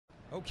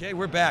Okay,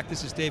 we're back.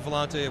 This is Dave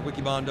Vellante at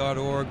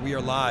Wikibon.org. We are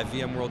live,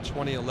 VMworld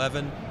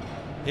 2011,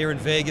 here in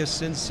Vegas,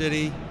 Sin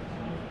City,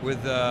 with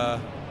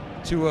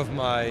two of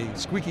my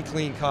squeaky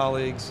clean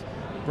colleagues,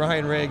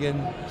 Brian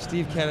Reagan,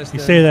 Steve Kenniston. You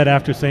say that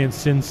after saying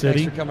Sin City?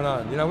 Thanks for coming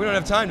on. You know, we don't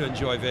have time to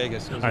enjoy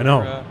Vegas. I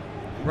know.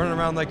 We're running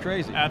around like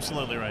crazy.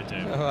 Absolutely right,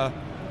 Dave.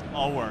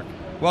 All work.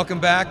 Welcome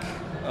back.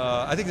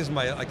 I think this is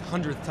my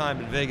 100th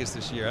time in Vegas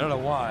this year. I don't know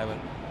why, but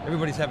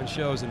everybody's having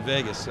shows in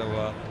Vegas,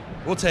 so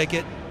we'll take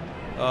it.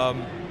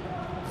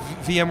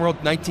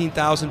 VMworld,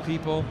 19,000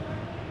 people,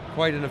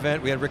 quite an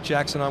event. We had Rick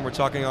Jackson on, we're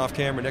talking off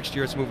camera. Next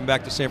year it's moving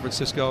back to San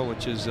Francisco,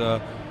 which is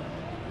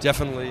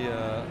definitely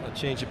a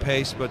change of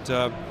pace.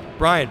 But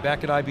Brian,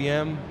 back at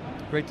IBM,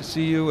 great to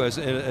see you as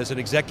an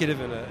executive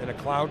in a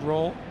cloud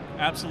role.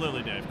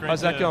 Absolutely, Dave. Great.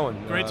 How's that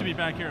going? Great to be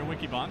back here at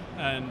Wikibon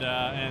and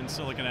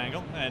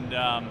SiliconAngle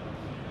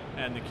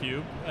and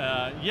theCUBE.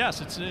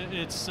 Yes,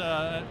 it's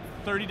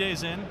 30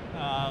 days in,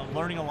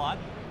 learning a lot.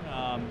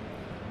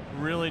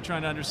 Really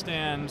trying to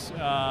understand,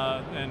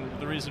 and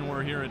the reason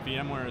we're here at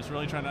VMware is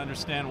really trying to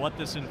understand what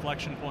this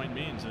inflection point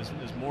means. As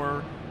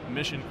more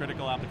mission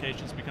critical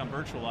applications become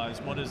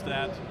virtualized, what is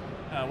that?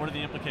 What are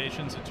the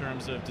implications in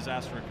terms of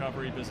disaster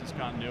recovery, business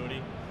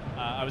continuity?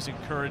 I was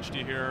encouraged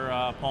to hear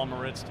Paul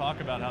Moritz talk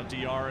about how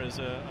DR is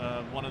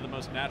one of the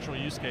most natural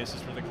use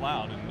cases for the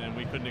cloud, and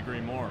we couldn't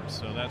agree more.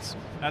 So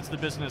that's the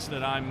business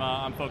that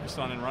I'm focused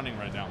on and running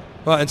right now.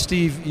 Well, and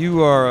Steve,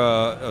 you are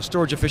a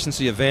storage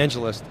efficiency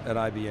evangelist at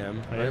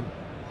IBM, right?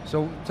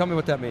 So tell me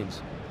what that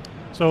means.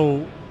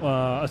 So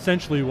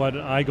essentially what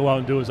I go out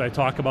and do is I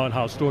talk about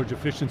how storage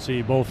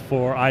efficiency, both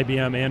for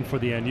IBM and for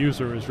the end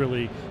user, is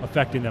really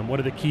affecting them. What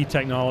are the key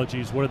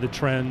technologies? What are the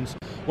trends?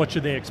 What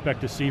should they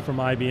expect to see from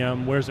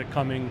IBM? Where's it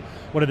coming?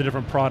 What are the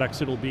different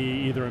products it'll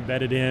be either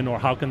embedded in, or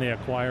how can they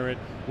acquire it?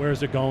 Where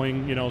is it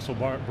going? You know, so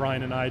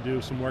Brian and I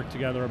do some work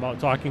together about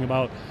talking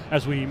about,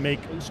 as we make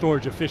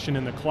storage efficient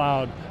in the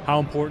cloud, how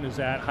important is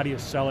that? How do you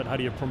sell it? How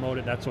do you promote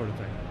it? That sort of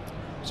thing.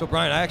 So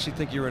Brian, I actually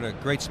think you're in a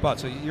great spot.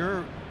 So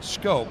your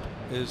scope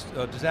is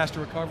disaster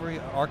recovery,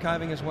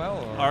 archiving as well?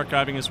 Or?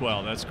 Archiving as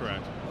well, that's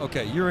correct.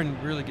 Okay, you're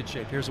in really good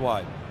shape. Here's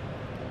why.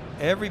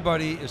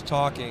 Everybody is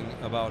talking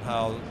about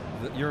how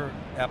your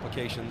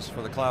applications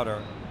for the cloud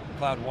are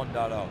Cloud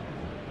 1.0.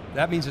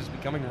 That means it's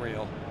becoming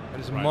real,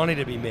 and there's money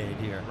to be made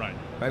here. Right.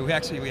 Right. We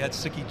had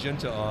Siki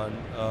Junta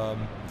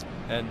on,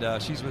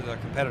 and she's with a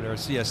competitor,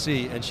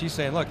 CSC, and she's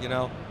saying, look, you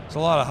know, there's a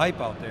lot of hype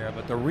out there,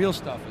 but the real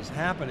stuff is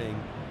happening,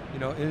 you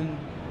know, in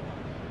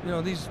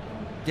these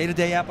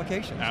day-to-day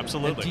applications.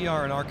 Absolutely. And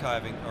DR and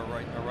archiving are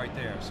right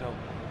there. So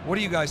what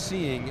are you guys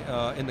seeing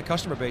in the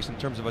customer base in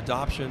terms of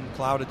adoption,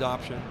 cloud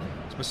adoption,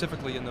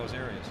 specifically in those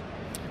areas?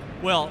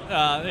 Well,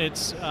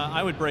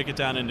 I would break it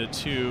down into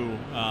two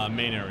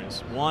main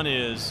areas. One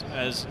is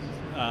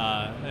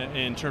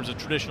in terms of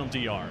traditional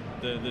DR,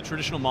 the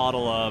traditional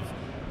model of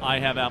I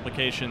have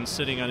applications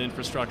sitting on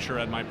infrastructure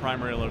at my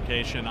primary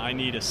location, I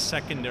need a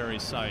secondary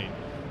site.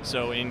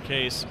 So in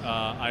case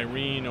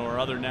Irene or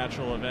other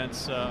natural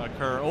events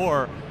occur,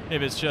 or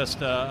if it's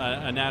just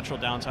a natural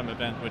downtime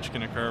event which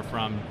can occur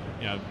from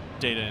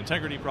data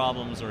integrity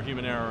problems or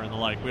human error and the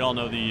like. We all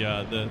know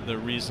the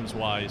reasons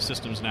why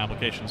systems and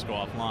applications go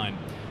offline.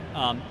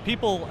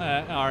 People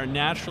are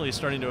naturally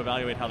starting to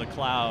evaluate how the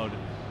cloud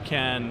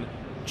can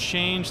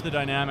change the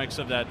dynamics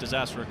of that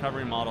disaster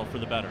recovery model for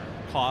the better.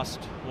 Cost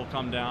will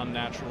come down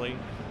naturally.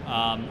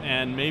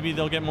 And maybe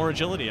they'll get more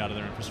agility out of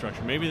their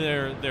infrastructure. Maybe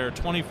their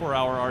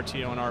 24-hour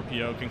RTO and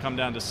RPO can come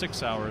down to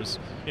 6 hours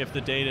if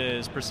the data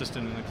is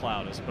persistent in the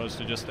cloud as opposed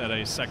to just at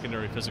a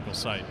secondary physical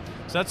site.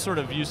 So that's sort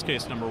of use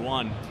case number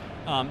one.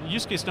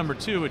 Use case number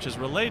two, which is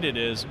related,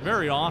 is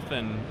very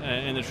often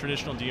in the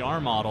traditional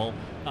DR model,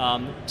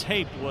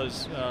 tape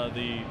was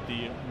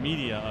the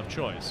media of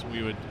choice.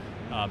 We would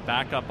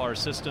back up our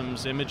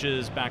systems,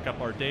 images, back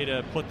up our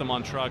data, put them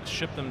on trucks,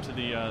 ship them to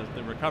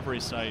the recovery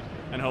site,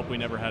 and hope we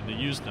never had to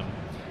use them.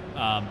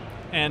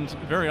 And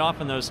very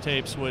often those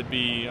tapes would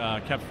be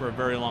kept for a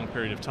very long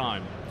period of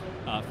time.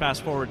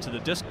 Fast forward to the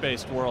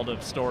disk-based world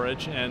of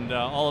storage, and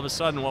all of a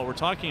sudden what we're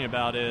talking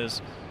about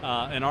is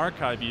an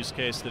archive use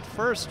case that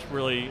first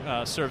really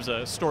serves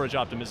a storage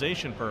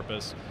optimization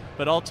purpose,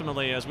 but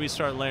ultimately as we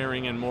start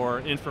layering in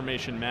more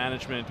information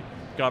management,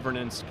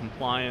 governance,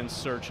 compliance,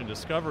 search, and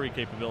discovery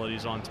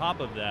capabilities on top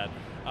of that,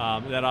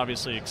 that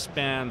obviously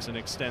expands and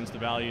extends the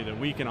value that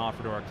we can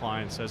offer to our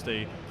clients as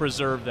they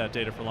preserve that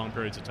data for long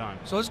periods of time.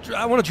 So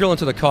I want to drill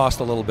into the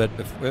cost a little bit,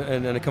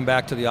 and then come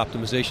back to the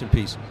optimization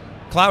piece.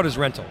 Cloud is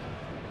rental,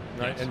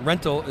 right? Yes. And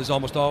rental is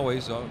almost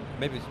always,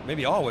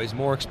 maybe always,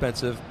 more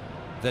expensive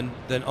than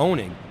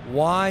owning.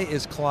 Why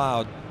is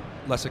cloud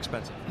less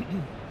expensive?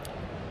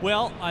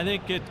 Well, I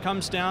think it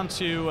comes down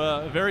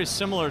to very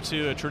similar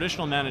to a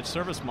traditional managed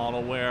service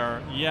model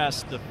where,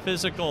 yes, the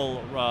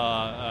physical,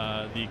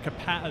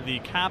 the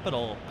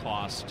capital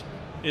cost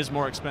is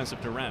more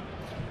expensive to rent.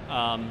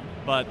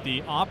 But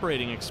the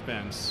operating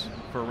expense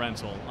for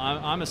rental,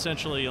 I'm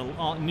essentially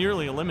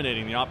nearly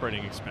eliminating the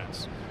operating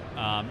expense.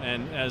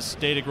 And as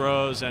data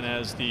grows and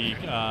as the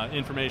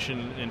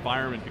information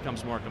environment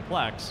becomes more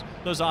complex,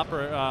 those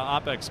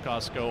OpEx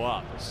costs go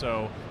up.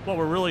 So what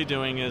we're really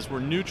doing is we're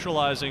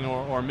neutralizing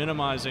or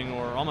minimizing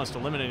or almost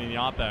eliminating the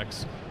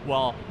OpEx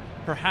while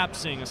perhaps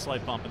seeing a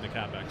slight bump in the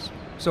CapEx.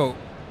 So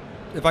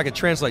if I could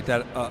translate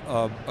that,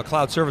 a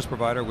cloud service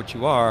provider, which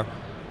you are,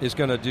 is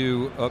going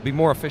to be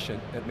more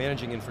efficient at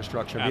managing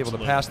infrastructure and be able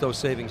to pass those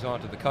savings on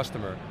to the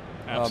customer.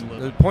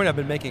 Absolutely. The point I've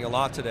been making a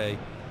lot today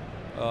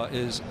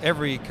is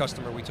every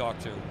customer we talk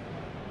to,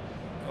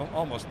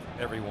 almost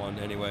everyone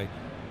anyway,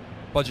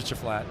 budgets are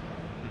flat.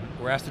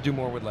 We're asked to do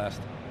more with less.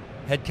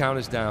 Headcount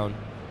is down.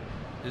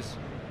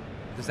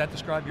 Does that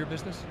describe your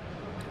business?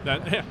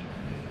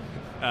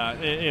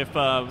 If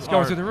it's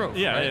going through the roof.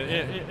 Yeah,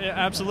 right?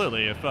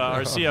 Absolutely. If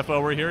our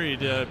CFO were here,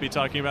 he'd be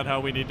talking about how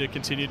we need to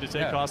continue to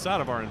take costs out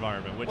of our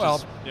environment, which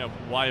is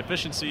why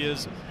efficiency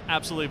is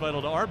absolutely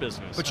vital to our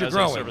business. But you're as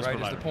growing, a service right?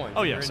 provider. Is the point?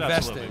 Oh yes, you're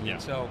investing. absolutely.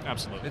 Yeah,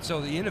 absolutely. And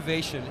so the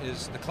innovation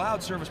is the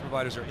cloud service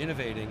providers are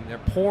innovating. They're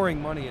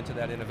pouring money into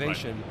that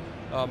innovation,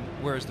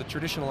 whereas the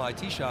traditional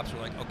IT shops are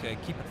like, okay,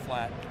 keep it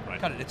flat,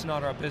 cut it. It's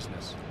not our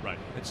business. Right.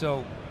 And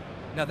so.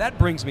 Now that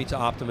brings me to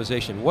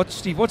optimization.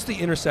 Steve, what's the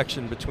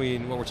intersection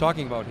between what we're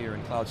talking about here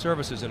in cloud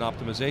services and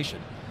optimization?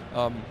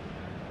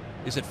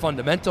 Is it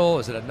fundamental?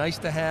 Is it a nice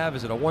to have?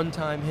 Is it a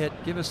one-time hit?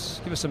 Give us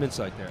some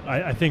insight there.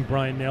 I think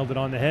Brian nailed it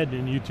on the head,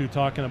 and you two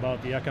talking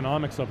about the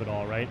economics of it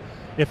all, right?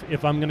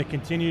 If I'm going to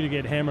continue to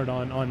get hammered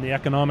on the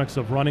economics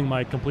of running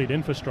my complete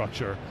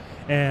infrastructure,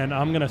 and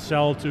I'm going to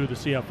sell to the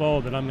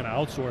CFO that I'm going to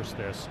outsource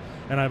this,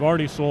 and I've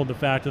already sold the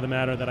fact of the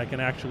matter that I can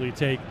actually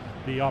take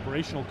the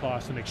operational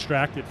cost and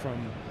extract it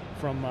from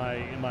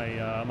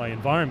my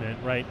environment,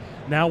 right?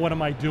 Now what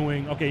am I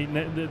doing? Okay,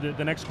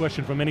 the next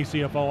question from any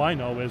CFO I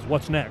know is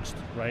what's next,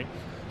 right?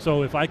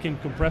 So if I can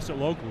compress it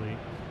locally,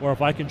 or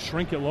if I can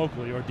shrink it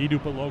locally, or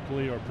dedupe it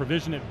locally, or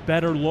provision it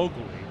better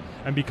locally,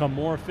 and become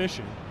more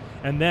efficient,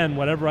 and then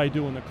whatever I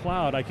do in the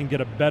cloud, I can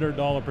get a better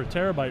dollar per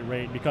terabyte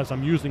rate because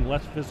I'm using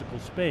less physical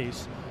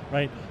space,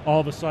 right? All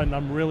of a sudden,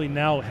 I'm really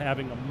now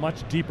having a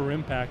much deeper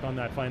impact on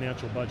that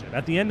financial budget.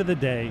 At the end of the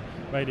day,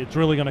 right, it's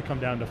really going to come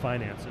down to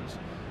finances.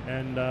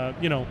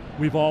 And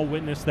we've all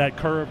witnessed that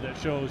curve that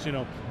shows,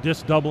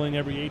 disks doubling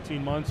every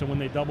 18 months, and when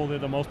they double, they're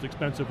the most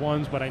expensive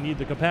ones, but I need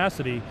the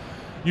capacity.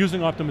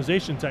 Using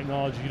optimization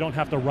technology, you don't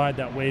have to ride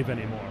that wave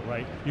anymore,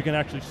 right? You can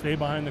actually stay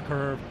behind the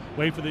curve,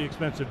 wait for the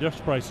expensive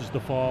disk prices to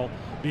fall,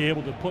 be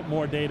able to put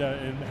more data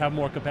and have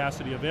more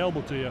capacity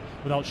available to you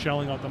without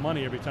shelling out the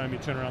money every time you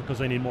turn around because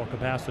they need more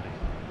capacity.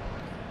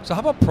 So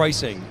how about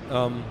pricing?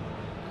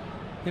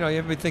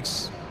 Everybody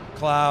thinks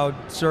cloud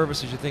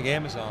services, you think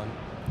Amazon.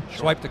 Sure.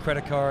 Swipe the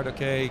credit card,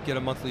 okay, get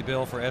a monthly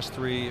bill for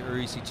S3 or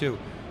EC2.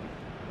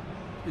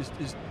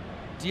 Is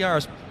DR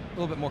is a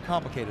little bit more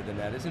complicated than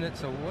that, isn't it?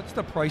 So what's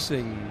the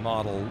pricing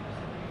model?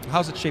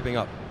 How's it shaping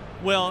up?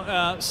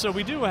 Well, so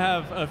we do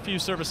have a few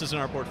services in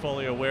our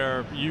portfolio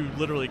where you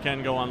literally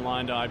can go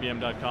online to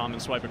IBM.com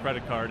and swipe a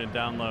credit card and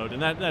download,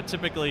 and that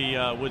typically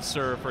would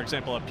serve, for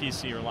example, a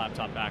PC or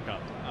laptop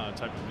backup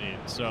type of need.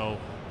 So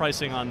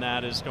pricing on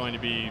that is going to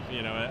be,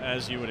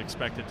 as you would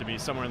expect it to be,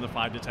 somewhere in the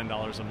 $5 to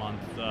 $10 a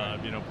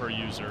month, per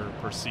user,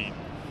 per seat.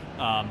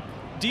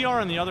 DR,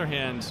 on the other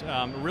hand,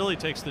 really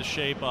takes the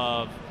shape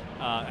of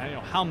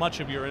how much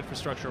of your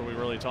infrastructure are we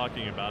really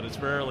talking about? It's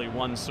rarely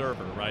one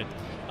server, right?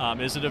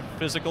 Is it a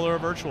physical or a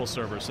virtual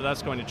server? So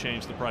that's going to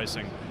change the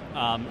pricing.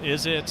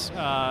 Is it,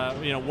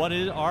 what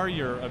are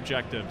your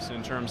objectives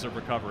in terms of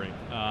recovery?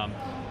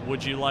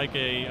 Would you like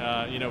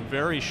a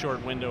very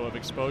short window of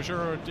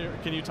exposure, or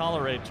can you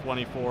tolerate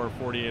 24 or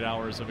 48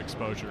 hours of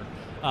exposure?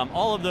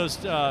 All of those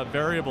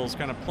variables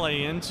kind of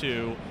play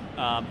into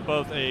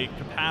both a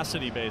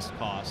capacity-based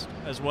cost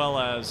as well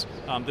as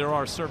there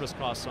are service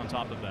costs on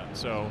top of that.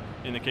 So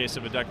in the case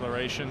of a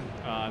declaration,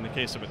 in the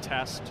case of a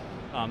test,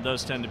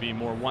 those tend to be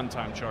more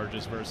one-time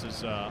charges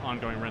versus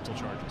ongoing rental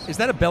charges. Is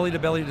that a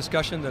belly-to-belly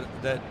discussion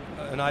that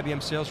an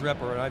IBM sales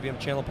rep or an IBM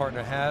channel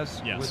partner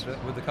has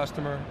with the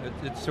customer?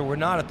 So we're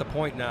not at the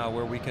point now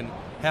where we can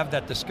have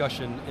that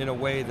discussion in a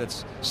way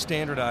that's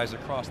standardized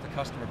across the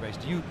customer base.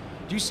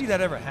 Do you see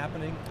that ever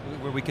happening,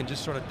 where we can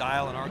just sort of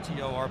dial an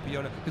RTO,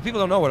 RPO? Because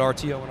people don't know what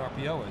RTO and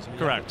RPO is.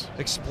 Correct.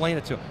 Explain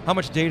it to them. How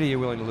much data are you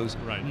willing to lose?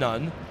 Right.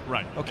 None.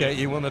 Right. Okay,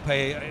 you willing to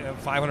pay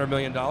 $500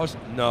 million?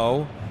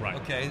 No. Right.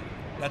 Okay,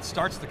 that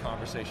starts the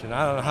conversation.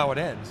 I don't know how it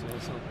ends.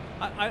 So,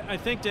 I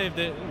think, Dave,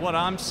 that what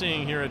I'm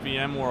seeing here at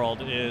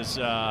VMworld is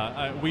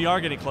we are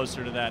getting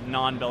closer to that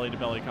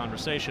non-belly-to-belly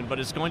conversation, but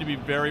it's going to be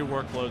very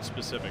workload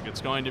specific.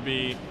 It's going to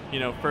be,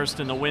 first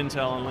in the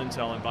Wintel and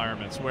Lintel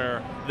environments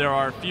where there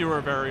are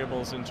fewer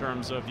variables in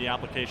terms of the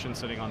application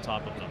sitting on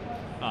top of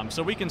them.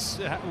 So we can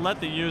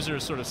let the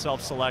users sort of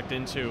self-select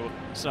into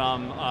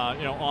some,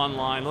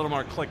 online, a little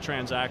more click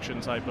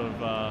transaction type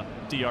of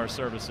DR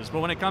services.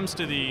 But when it comes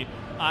to the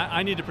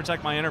I need to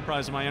protect my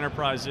enterprise, and my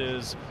enterprise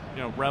is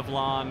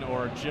Revlon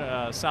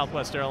or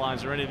Southwest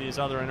Airlines or any of these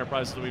other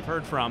enterprises that we've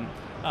heard from.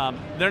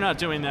 They're not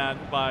doing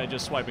that by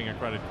just swiping a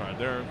credit card.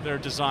 They're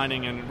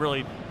designing and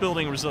really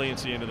building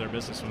resiliency into their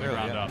business from the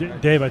ground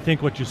up. Dave, I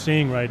think what you're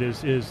seeing, right,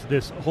 is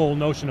this whole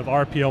notion of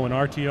RPO and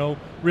RTO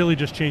really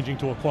just changing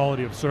to a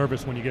quality of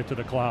service when you get to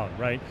the cloud,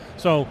 right?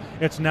 So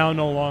it's now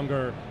no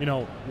longer,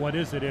 what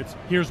is it? It's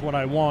here's what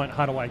I want,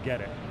 how do I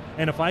get it?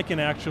 And if I can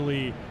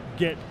actually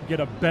get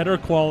a better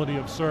quality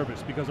of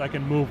service because I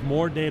can move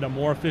more data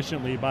more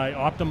efficiently by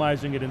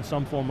optimizing it in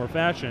some form or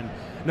fashion,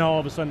 now all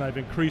of a sudden I've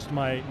increased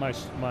my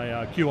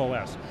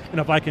QoS. And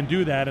if I can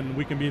do that, and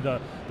we can be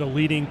the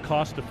leading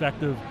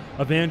cost-effective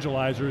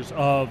evangelizers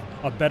of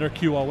a better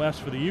QoS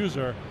for the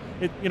user,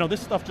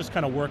 this stuff just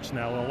kind of works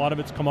now. A lot of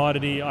it's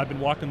commodity. I've been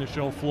walking the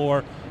show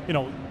floor.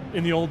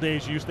 In the old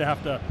days, you used to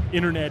have to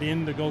internet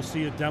in to go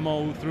see a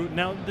demo through.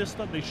 Now this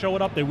stuff, they show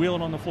it up, they wheel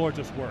it on the floor, it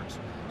just works.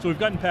 So we've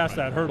gotten past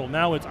that hurdle.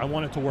 Now it's, I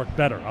want it to work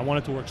better. I want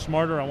it to work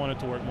smarter. I want it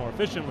to work more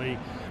efficiently.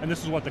 And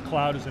this is what the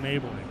cloud is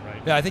enabling,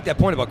 right? Yeah, I think that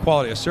point about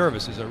quality of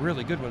service is a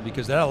really good one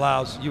because that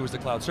allows you as the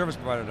cloud service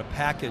provider to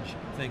package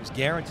things,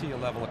 guarantee a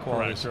level of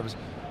quality of service.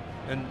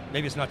 And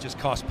maybe it's not just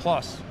cost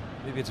plus,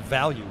 maybe it's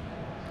value.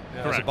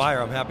 As a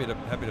buyer, I'm happy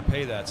to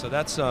pay that. So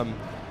that's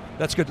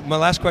good. My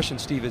last question,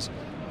 Steve, is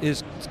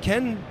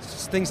can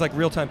things like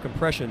real-time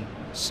compression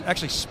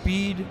actually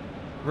speed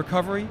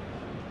recovery,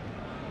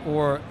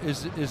 or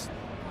is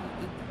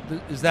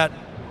that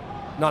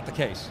not the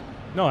case?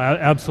 No,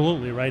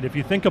 absolutely, right? If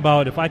you think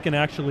about if I can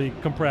actually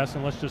compress,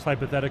 and let's just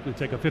hypothetically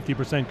take a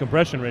 50%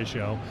 compression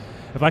ratio,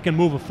 if I can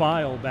move a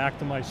file back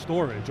to my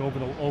storage over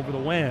the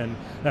WAN,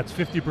 that's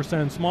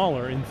 50%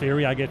 smaller. In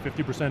theory, I get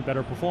 50%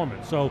 better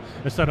performance. So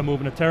instead of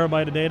moving a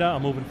terabyte of data,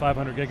 I'm moving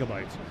 500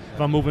 gigabytes. If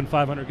I'm moving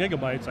 500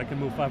 gigabytes, I can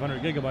move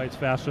 500 gigabytes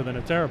faster than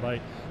a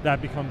terabyte.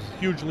 That becomes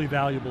hugely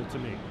valuable to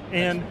me.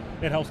 And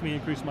it helps me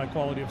increase my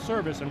quality of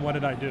service, and what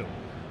did I do?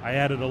 I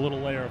added a little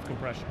layer of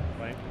compression,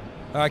 right?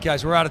 All right,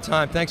 guys, we're out of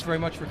time. Thanks very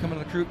much for coming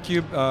to the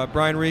CUBE.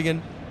 Brian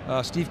Reagan,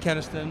 Steve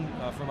Kenniston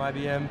from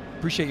IBM.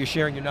 Appreciate you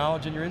sharing your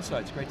knowledge and your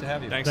insights. Great to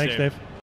have you. Thanks Dave.